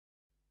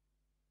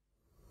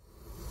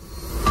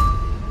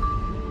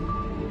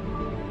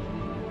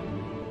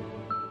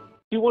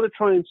want to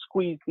try and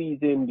squeeze these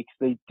in because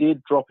they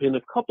did drop in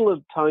a couple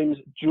of times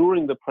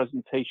during the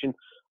presentation.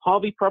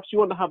 Harvey, perhaps you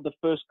want to have the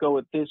first go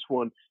at this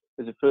one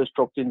as it first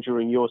dropped in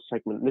during your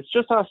segment. And it's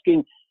just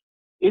asking,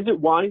 is it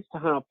wise to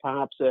have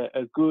perhaps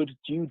a good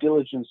due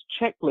diligence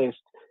checklist?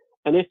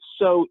 And if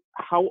so,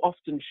 how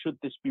often should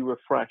this be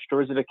refreshed?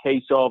 Or is it a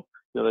case of,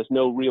 there's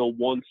no real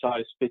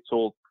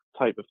one-size-fits-all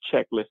type of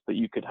checklist that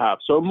you could have?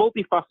 So a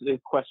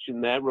multifaceted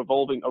question there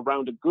revolving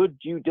around a good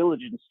due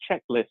diligence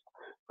checklist.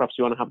 Perhaps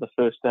you want to have the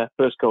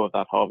first go of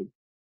that, Harvey.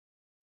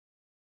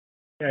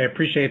 Yeah, I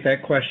appreciate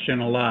that question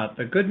a lot.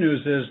 The good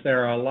news is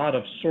there are a lot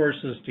of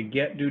sources to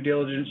get due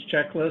diligence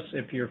checklists.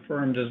 If your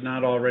firm does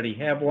not already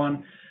have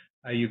one,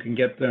 you can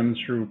get them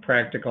through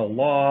Practical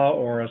Law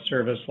or a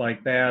service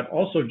like that.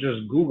 Also,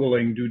 just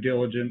Googling due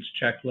diligence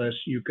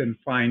checklists, you can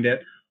find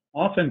it,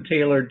 often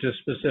tailored to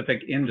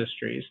specific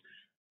industries.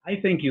 I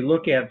think you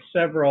look at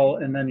several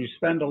and then you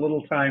spend a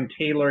little time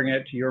tailoring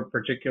it to your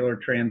particular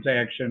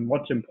transaction,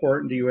 what's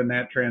important to you in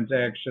that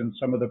transaction,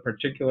 some of the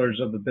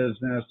particulars of the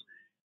business,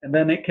 and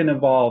then it can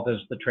evolve as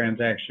the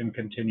transaction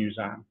continues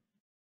on.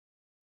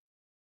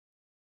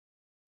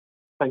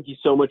 Thank you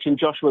so much. And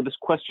Joshua, this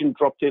question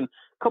dropped in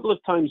a couple of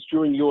times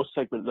during your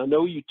segment. And I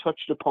know you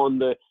touched upon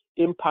the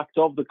impact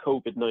of the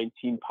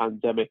COVID-19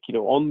 pandemic,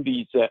 on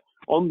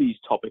these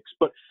topics,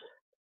 but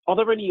are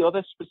there any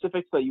other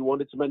specifics that you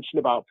wanted to mention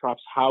about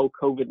perhaps how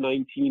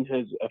COVID-19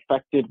 has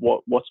affected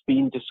what's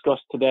being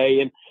discussed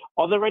today? And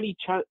are there any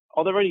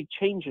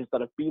changes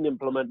that have been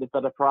implemented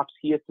that are perhaps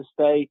here to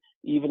stay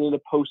even in a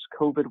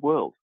post-COVID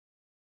world?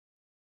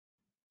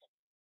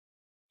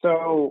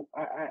 So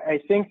I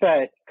think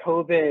that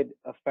COVID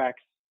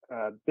affects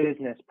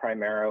business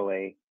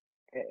primarily,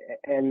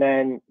 and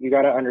then you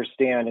got to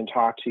understand and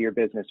talk to your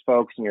business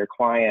folks and your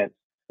clients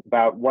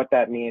about what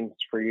that means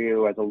for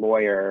you as a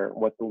lawyer,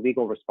 what the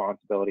legal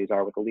responsibilities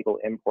are, what the legal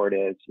import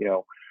is.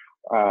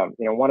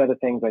 One of the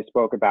things I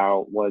spoke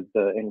about was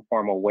the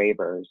informal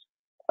waivers.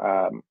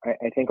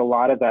 I think a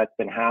lot of that's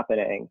been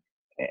happening,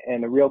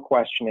 and the real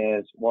question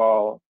is,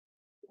 well,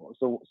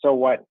 so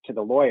what to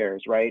the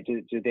lawyers, right?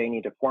 Do they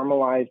need to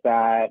formalize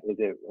that? Is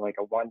it like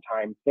a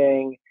one-time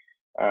thing?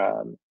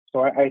 So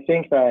I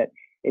think that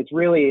it's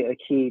really a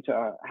key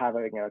to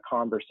having a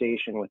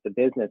conversation with the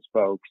business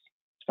folks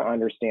to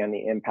understand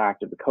the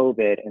impact of the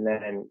COVID. And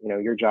then,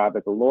 your job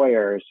as a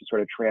lawyer is to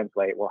sort of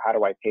translate, well, how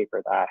do I pay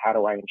for that? How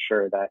do I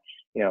ensure that,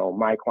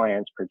 my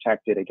client's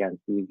protected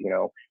against these,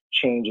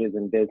 changes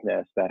in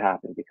business that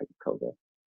happen because of COVID?